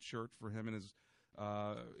 needing a church for him and his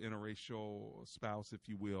interracial spouse, if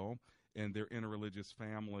you will, and their interreligious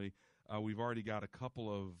family. We've already got a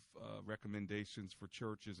couple of recommendations for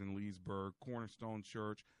churches in Leesburg. Cornerstone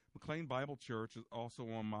Church, McLean Bible Church is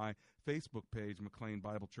also on my Facebook page. McLean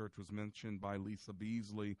Bible Church was mentioned by Lisa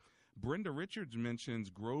Beasley. Brenda Richards mentions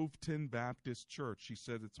Groveton Baptist Church. She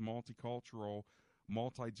says it's multicultural,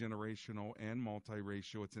 multi-generational, and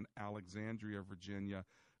multiracial. It's in Alexandria, Virginia,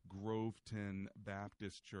 Groveton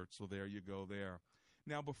Baptist Church. So there you go there.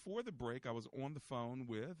 Now, before the break, I was on the phone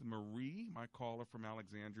with Marie, my caller from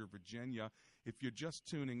Alexandria, Virginia. If you're just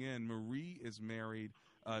tuning in, Marie is married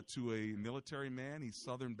to a military man. He's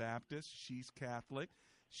Southern Baptist. She's Catholic.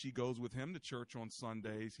 She goes with him to church on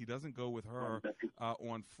Sundays. He doesn't go with her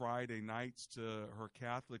on Friday nights to her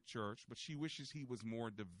Catholic church, but she wishes he was more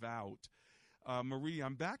devout. Marie,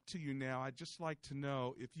 I'm back to you now. I'd just like to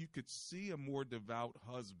know, if you could see a more devout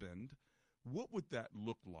husband, what would that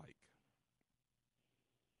look like?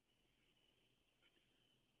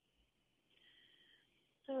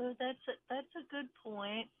 So that's a good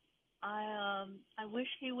point. I wish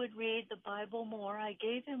he would read the Bible more. I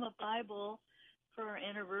gave him a Bible for our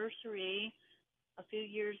anniversary a few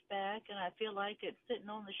years back, and I feel like it's sitting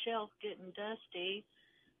on the shelf getting dusty.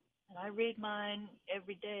 And I read mine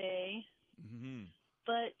every day. Mm-hmm.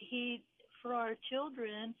 But for our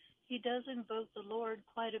children, he does invoke the Lord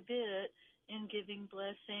quite a bit in giving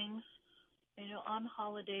blessings on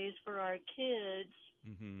holidays for our kids.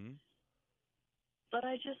 Mm-hmm. But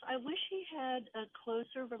I wish he had a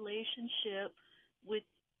closer relationship with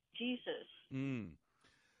Jesus.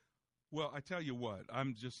 Well, I tell you what,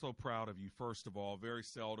 I'm just so proud of you, first of all. Very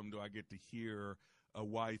seldom do I get to hear a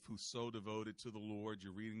wife who's so devoted to the Lord.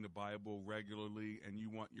 You're reading the Bible regularly, and you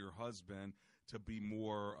want your husband to be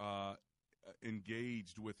more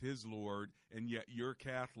engaged with his Lord, and yet you're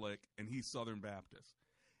Catholic and he's Southern Baptist.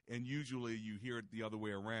 And usually you hear it the other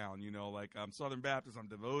way around, like I'm Southern Baptist, I'm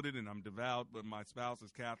devoted and I'm devout, but my spouse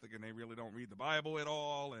is Catholic and they really don't read the Bible at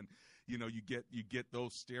all. And, you get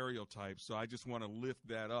those stereotypes. So I just want to lift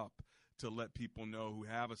that up to let people know who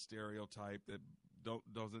have a stereotype that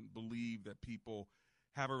doesn't believe that people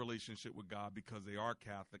have a relationship with God because they are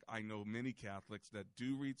Catholic. I know many Catholics that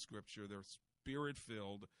do read Scripture. They're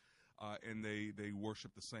Spirit-filled, and they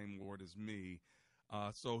worship the same Lord as me.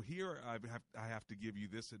 So here I have to give you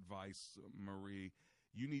this advice, Marie.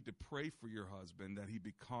 You need to pray for your husband that he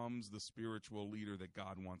becomes the spiritual leader that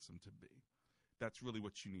God wants him to be. That's really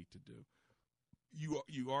what you need to do.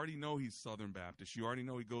 You already know he's Southern Baptist. You already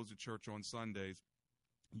know he goes to church on Sundays.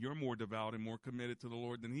 You're more devout and more committed to the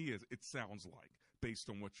Lord than he is, it sounds like, based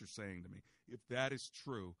on what you're saying to me. If that is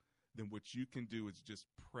true, then what you can do is just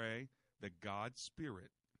pray that God's Spirit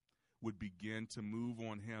would begin to move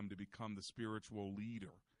on him to become the spiritual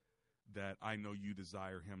leader that I know you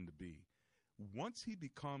desire him to be. Once he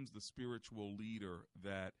becomes the spiritual leader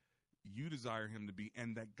that you desire him to be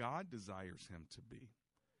and that God desires him to be,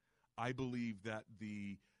 I believe that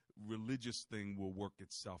the religious thing will work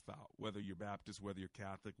itself out. Whether you're Baptist, whether you're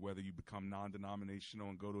Catholic, whether you become non-denominational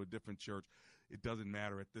and go to a different church, it doesn't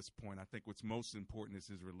matter at this point. I think what's most important is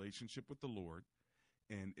his relationship with the Lord.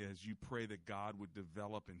 And as you pray that God would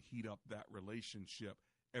develop and heat up that relationship,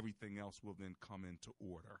 everything else will then come into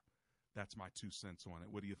order. That's my 2 cents on it.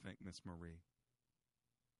 What do you think, Miss Marie?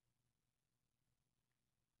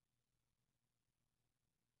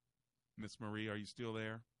 Miss Marie, are you still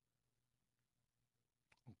there?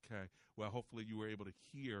 Okay. Well, hopefully you were able to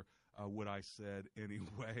hear what I said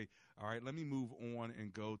anyway. All right, let me move on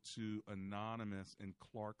and go to Anonymous in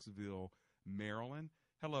Clarksville, Maryland.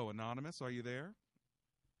 Hello, Anonymous. Are you there?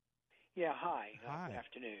 Yeah, hi. Hi. Good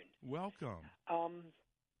afternoon. Welcome.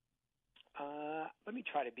 Let me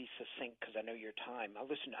try to be succinct because I know your time.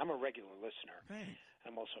 I'm a regular listener. Thanks.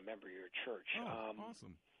 I'm also a member of your church. Oh,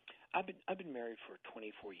 awesome. I've been married for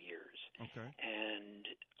 24 years. Okay. And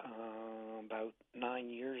about 9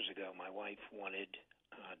 years ago, my wife wanted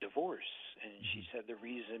divorce, and she said the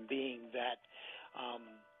reason being that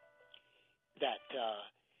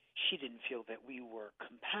she didn't feel that we were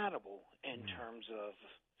compatible in terms of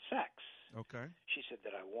sex. Okay. She said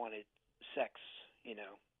that I wanted sex,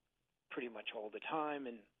 pretty much all the time,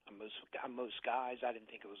 and most guys, I didn't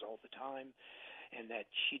think it was all the time, and that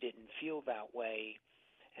she didn't feel that way.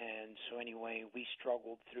 And so anyway, we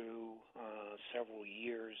struggled through several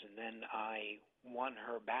years, and then I won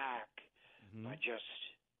her back by just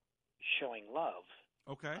showing love.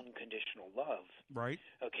 Okay. Unconditional love. Right.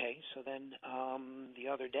 Okay, so then the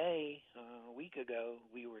other day, a week ago,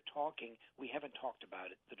 we were talking. We haven't talked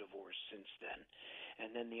about it, the divorce, since then.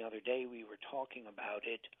 And then the other day we were talking about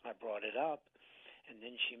it. I brought it up, and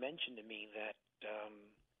then she mentioned to me that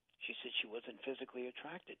she said she wasn't physically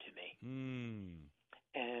attracted to me.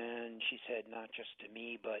 And she said not just to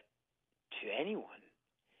me, but to anyone.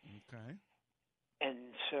 Okay.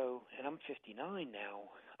 And so, and I'm 59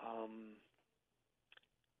 now.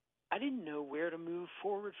 I didn't know where to move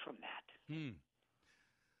forward from that.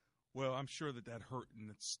 Well, I'm sure that hurt and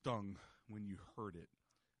it stung when you heard it.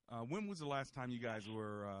 When was the last time you guys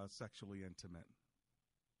were sexually intimate?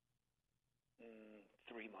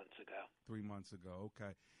 3 months ago. 3 months ago,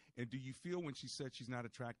 okay. And do you feel when she said she's not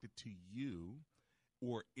attracted to you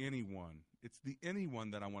or anyone, it's the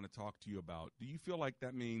anyone that I want to talk to you about, do you feel like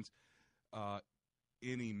that means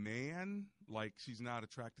any man, like she's not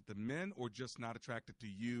attracted to men, or just not attracted to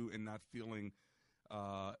you and not feeling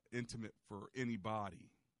intimate for anybody?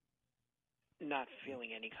 Not feeling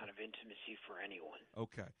any kind of intimacy for anyone.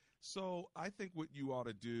 Okay. So I think what you ought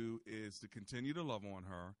to do is to continue to love on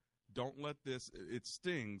her. Don't let this, it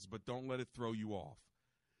stings, but don't let it throw you off.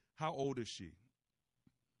 How old is she?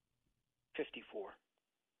 54.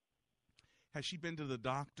 Has she been to the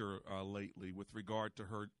doctor lately with regard to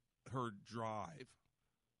her drive?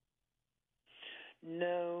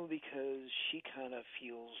 No, because she kind of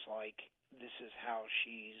feels like this is how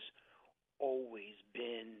she's always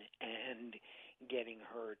been, and getting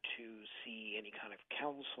her to see any kind of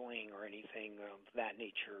counseling or anything of that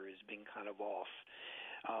nature has been kind of off.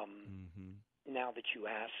 Now that you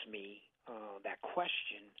asked me that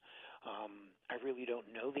question, I really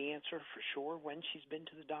don't know the answer for sure when she's been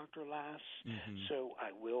to the doctor last, so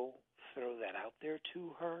I will throw that out there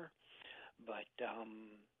to her. But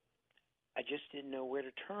I just didn't know where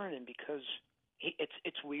to turn, and because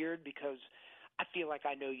it's weird because I feel like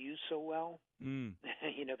I know you so well,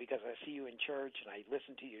 you know, because I see you in church and I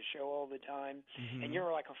listen to your show all the time, and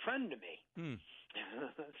you're like a friend to me.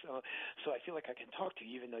 So I feel like I can talk to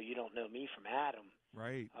you even though you don't know me from Adam.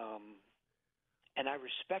 Right. And I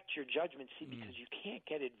respect your judgment, because you can't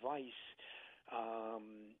get advice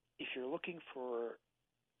if you're looking for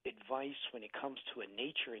advice when it comes to an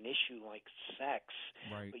issue like sex,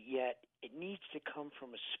 but yet it needs to come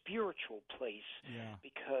from a spiritual place,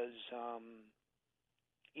 because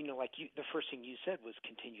you know, like the first thing you said was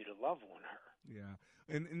continue to love on her. Yeah,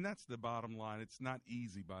 and that's the bottom line. It's not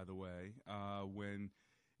easy, by the way, when,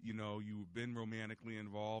 you know, you've been romantically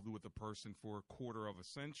involved with a person for a quarter of a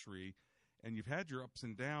century, and you've had your ups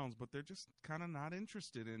and downs, but they're just kind of not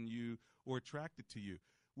interested in you or attracted to you.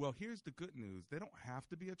 Well, here's the good news. They don't have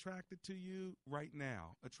to be attracted to you right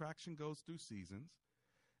now. Attraction goes through seasons,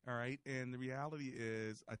 all right? And the reality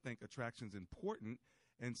is, I think attraction's important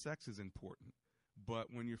and sex is important. But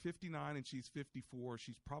when you're 59 and she's 54,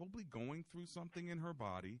 she's probably going through something in her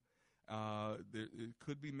body. It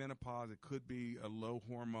could be menopause. It could be low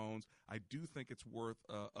hormones. I do think it's worth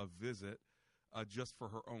a visit just for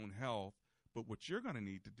her own health. But what you're going to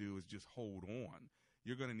need to do is just hold on.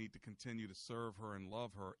 You're going to need to continue to serve her and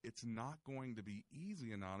love her. It's not going to be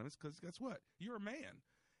easy, Anonymous, because guess what? You're a man,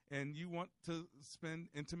 and you want to spend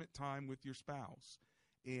intimate time with your spouse.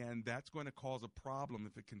 And that's going to cause a problem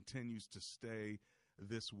if it continues to stay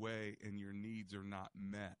this way and your needs are not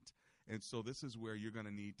met. And so this is where you're going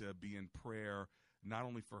to need to be in prayer, not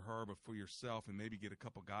only for her, but for yourself, and maybe get a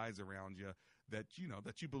couple guys around you that you know,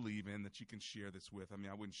 that you believe in, that you can share this with. I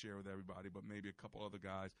mean, I wouldn't share with everybody, but maybe a couple other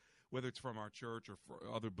guys, whether it's from our church or for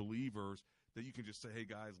other believers, that you can just say, hey,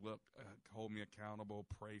 guys, look, hold me accountable,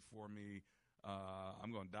 pray for me.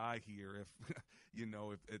 I'm going to die here if, you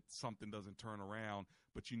know, if something doesn't turn around.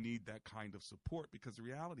 But you need that kind of support, because the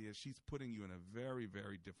reality is she's putting you in a very,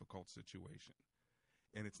 very difficult situation,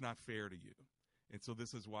 and it's not fair to you. And so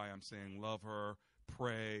this is why I'm saying love her,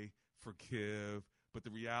 pray, forgive. But the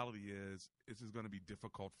reality is this is going to be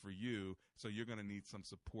difficult for you, so you're going to need some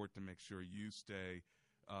support to make sure you stay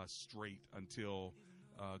straight until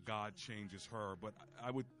God changes her. But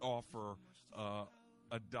I would offer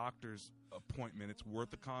a doctor's appointment. It's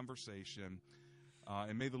worth a conversation.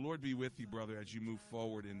 And may the Lord be with you, brother, as you move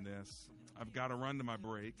forward in this. I've got to run to my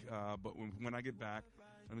break, but when I get back,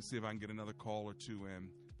 let me see if I can get another call or two in.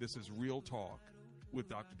 This is Real Talk with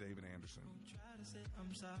Dr. David Anderson.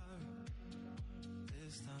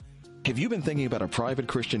 Have you been thinking about a private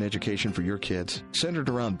Christian education for your kids, centered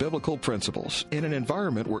around biblical principles, in an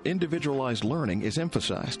environment where individualized learning is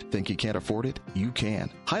emphasized? Think you can't afford it? You can.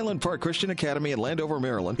 Highland Park Christian Academy in Landover,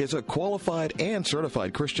 Maryland is a qualified and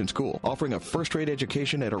certified Christian school offering a first-rate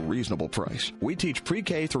education at a reasonable price. We teach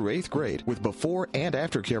pre-K through 8th grade with before and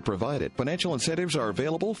after care provided. Financial incentives are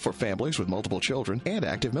available for families with multiple children and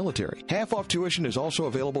active military. Half-off tuition is also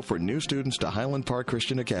available for new students to Highland Park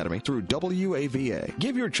Christian Academy through WAVA.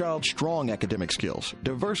 Give your child strong academic skills,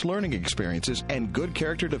 diverse learning experiences, and good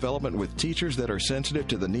character development with teachers that are sensitive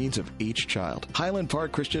to the needs of each child. Highland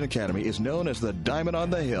Park Christian Academy is known as the Diamond on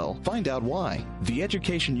the Hill. Find out why. The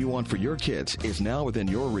education you want for your kids is now within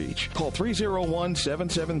your reach. Call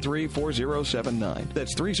 301-773-4079.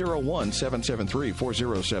 That's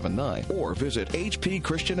 301-773-4079. Or visit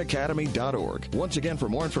hpchristianacademy.org. Once again, for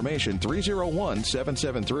more information,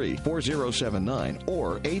 301-773-4079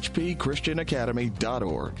 or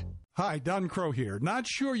hpchristianacademy.org. Hi, Don Crow here. Not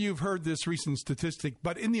sure you've heard this recent statistic,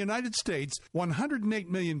 but in the United States, 108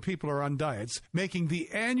 million people are on diets, making the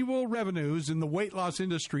annual revenues in the weight loss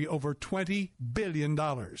industry over $20 billion.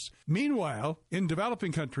 Meanwhile, in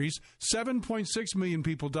developing countries, 7.6 million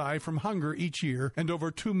people die from hunger each year, and over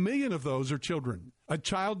 2 million of those are children. A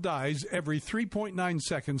child dies every 3.9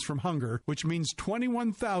 seconds from hunger, which means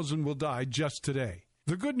 21,000 will die just today.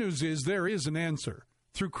 The good news is there is an answer.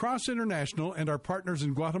 Through Cross International and our partners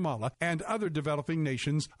in Guatemala and other developing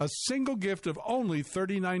nations, a single gift of only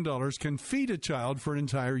 $39 can feed a child for an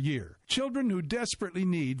entire year. Children who desperately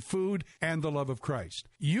need food and the love of Christ.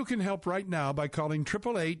 You can help right now by calling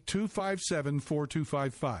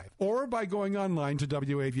 888-257-4255 or by going online to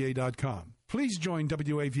WAVA.com. Please join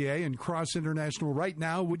WAVA and Cross International right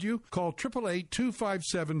now, would you? Call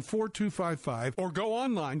 888-257-4255 or go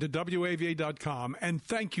online to WAVA.com. And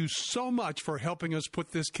thank you so much for helping us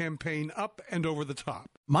put this campaign up and over the top.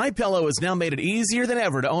 MyPillow has now made it easier than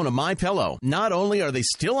ever to own a MyPillow. Not only are they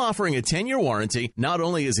still offering a 10-year warranty, not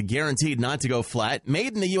only is it guaranteed not to go flat,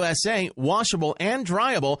 made in the USA, washable and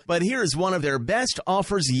dryable, but here's one of their best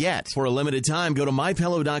offers yet. For a limited time, go to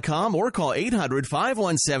MyPillow.com or call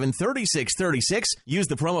 800-517-3636. Use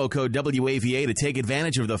the promo code WAVA to take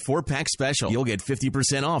advantage of the 4-pack special. You'll get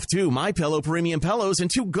 50% off 2 MyPillow premium pillows and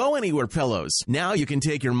 2 Go Anywhere pillows. Now you can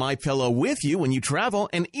take your MyPillow with you when you travel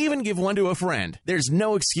and even give one to a friend. There's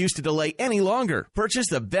no excuse to delay any longer. Purchase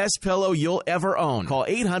the best pillow you'll ever own. Call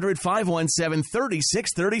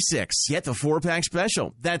 800-517-3636. Get the 4-pack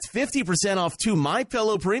special. That's 50% off 2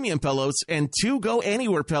 MyPillow premium pillows and 2 Go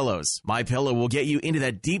Anywhere pillows. MyPillow will get you into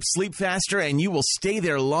that deep sleep faster and you will stay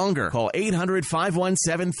there longer. Call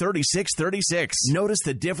 800-517-3636. Notice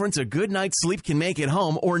the difference a good night's sleep can make at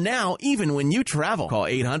home or now even when you travel. Call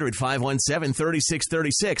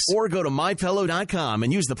 800-517-3636 or go to MyPillow.com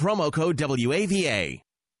and use the promo code WAVA.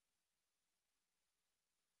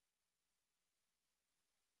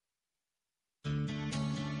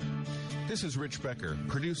 This is Rich Becker,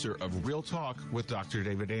 producer of Real Talk with Dr.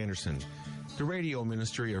 David Anderson. The radio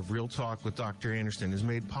ministry of Real Talk with Dr. Anderson is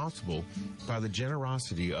made possible by the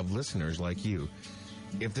generosity of listeners like you.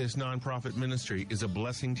 If this nonprofit ministry is a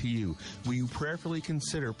blessing to you, will you prayerfully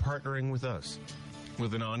consider partnering with us?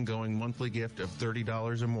 With an ongoing monthly gift of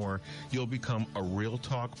 $30 or more, you'll become a Real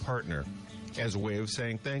Talk partner. As a way of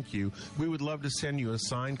saying thank you, we would love to send you a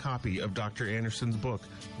signed copy of Dr. Anderson's book,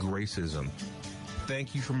 Gracism.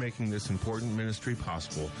 Thank you for making this important ministry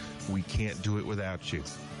possible. We can't do it without you.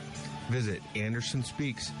 Visit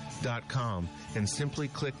AndersonSpeaks.com and simply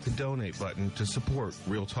click the donate button to support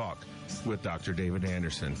Real Talk with Dr. David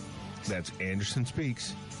Anderson. That's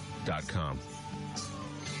AndersonSpeaks.com.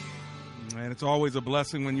 And it's always a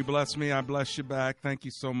blessing when you bless me. I bless you back. Thank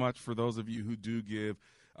you so much for those of you who do give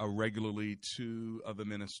regularly to the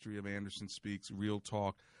ministry of Anderson Speaks, Real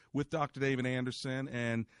Talk with Dr. David Anderson.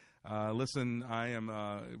 And listen, I am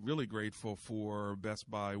really grateful for Best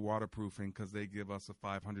Buy Waterproofing because they give us a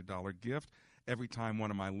 $500 gift every time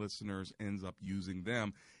one of my listeners ends up using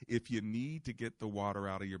them. If you need to get the water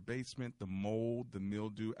out of your basement, the mold, the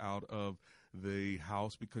mildew out of the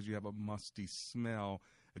house because you have a musty smell,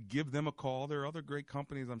 give them a call. There are other great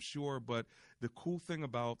companies, I'm sure, but the cool thing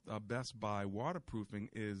about Best Buy Waterproofing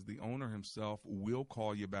is the owner himself will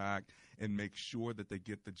call you back and make sure that they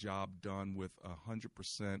get the job done with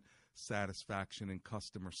 100% satisfaction and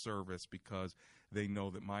customer service because they know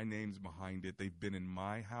that my name's behind it. They've been in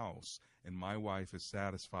my house, and my wife is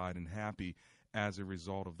satisfied and happy as a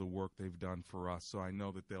result of the work they've done for us. So I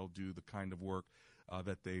know that they'll do the kind of work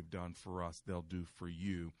that they've done for us, they'll do for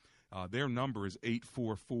you. Their number is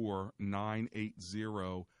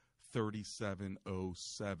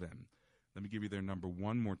 844-980-3707. Let me give you their number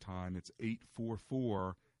one more time. It's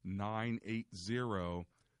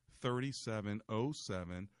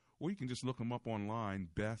 844-980-3707. Or you can just look them up online,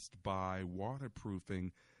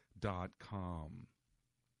 bestbuywaterproofing.com.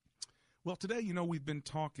 Well, today, we've been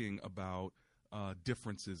talking about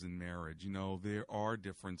differences in marriage. There are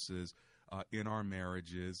differences in our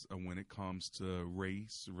marriages when it comes to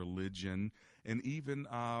race, religion, and even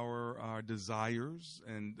our desires.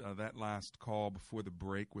 And that last call before the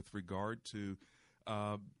break with regard to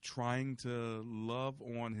trying to love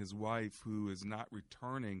on his wife who is not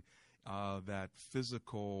returning that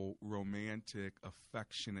physical, romantic,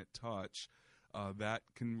 affectionate touch, that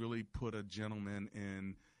can really put a gentleman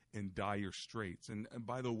in dire straits. And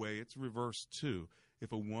by the way, it's reversed too.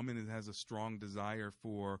 If a woman has a strong desire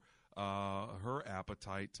for her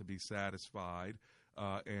appetite to be satisfied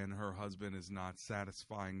and her husband is not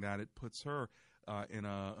satisfying that, it puts her in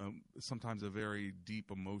sometimes a very deep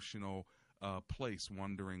emotional place,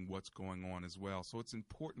 wondering what's going on as well. So it's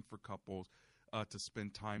important for couples to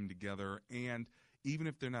spend time together, and even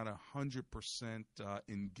if they're not 100%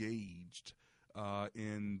 engaged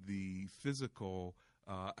in the physical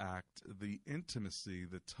act, the intimacy,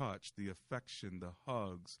 the touch, the affection, the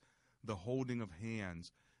hugs, the holding of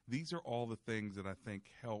hands, these are all the things that I think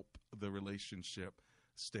help the relationship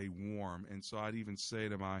stay warm. And so I'd even say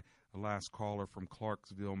to my last caller from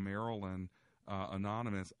Clarksville, Maryland,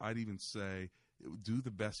 Anonymous, I'd even say do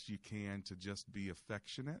the best you can to just be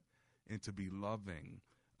affectionate and to be loving,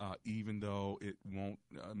 even though it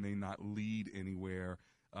may not lead anywhere.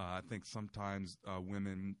 I think sometimes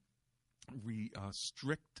women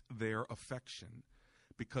restrict their affection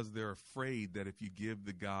because they're afraid that if you give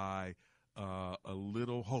the guy a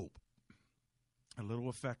little hope, a little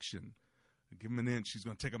affection. Give him an inch, he's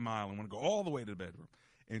going to take a mile and want to go all the way to the bedroom.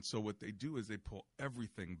 And so what they do is they pull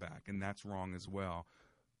everything back, and that's wrong as well.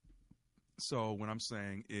 So what I'm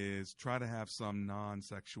saying is try to have some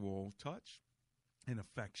non-sexual touch and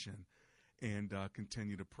affection, and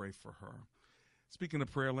continue to pray for her. Speaking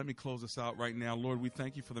of prayer, let me close this out right now. Lord, we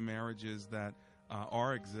thank you for the marriages that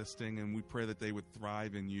are existing, and we pray that they would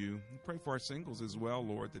thrive in you. We pray for our singles as well,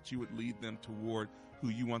 Lord, that you would lead them toward who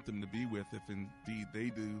you want them to be with, if indeed they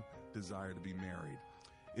do desire to be married.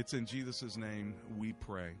 It's in Jesus' name we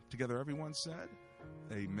pray. Together, everyone said,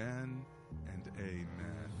 amen and amen.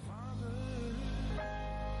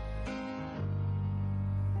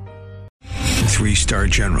 Three-star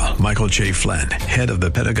General Michael J. Flynn, head of the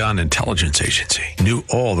Pentagon Intelligence Agency, knew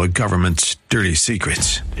all the government's dirty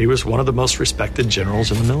secrets. He was one of the most respected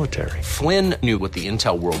generals in the military. Flynn knew what the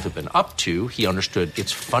intel world had been up to. He understood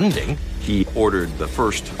its funding. He ordered the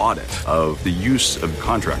first audit of the use of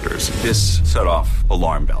contractors. This set off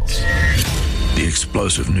alarm bells. The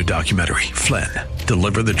explosive new documentary, Flynn,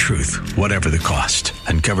 Deliver the Truth, Whatever the Cost,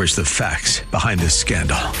 uncovers the facts behind this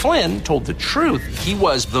scandal. Flynn told the truth. He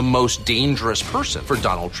was the most dangerous person for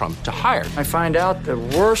Donald Trump to hire. I find out the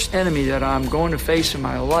worst enemy that I'm going to face in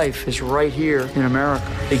my life is right here in America.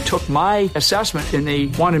 They took my assessment and they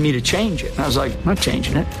wanted me to change it. And I was like, I'm not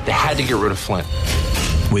changing it. They had to get rid of Flynn.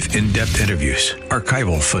 With in-depth interviews,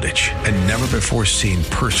 archival footage, and never-before-seen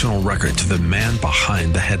personal records of the man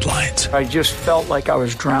behind the headlines. I just felt like I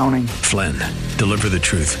was drowning. Flynn, Deliver the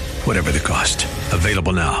Truth, Whatever the Cost.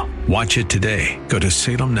 Available now. Watch it today. Go to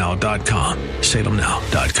salemnow.com.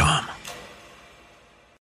 salemnow.com.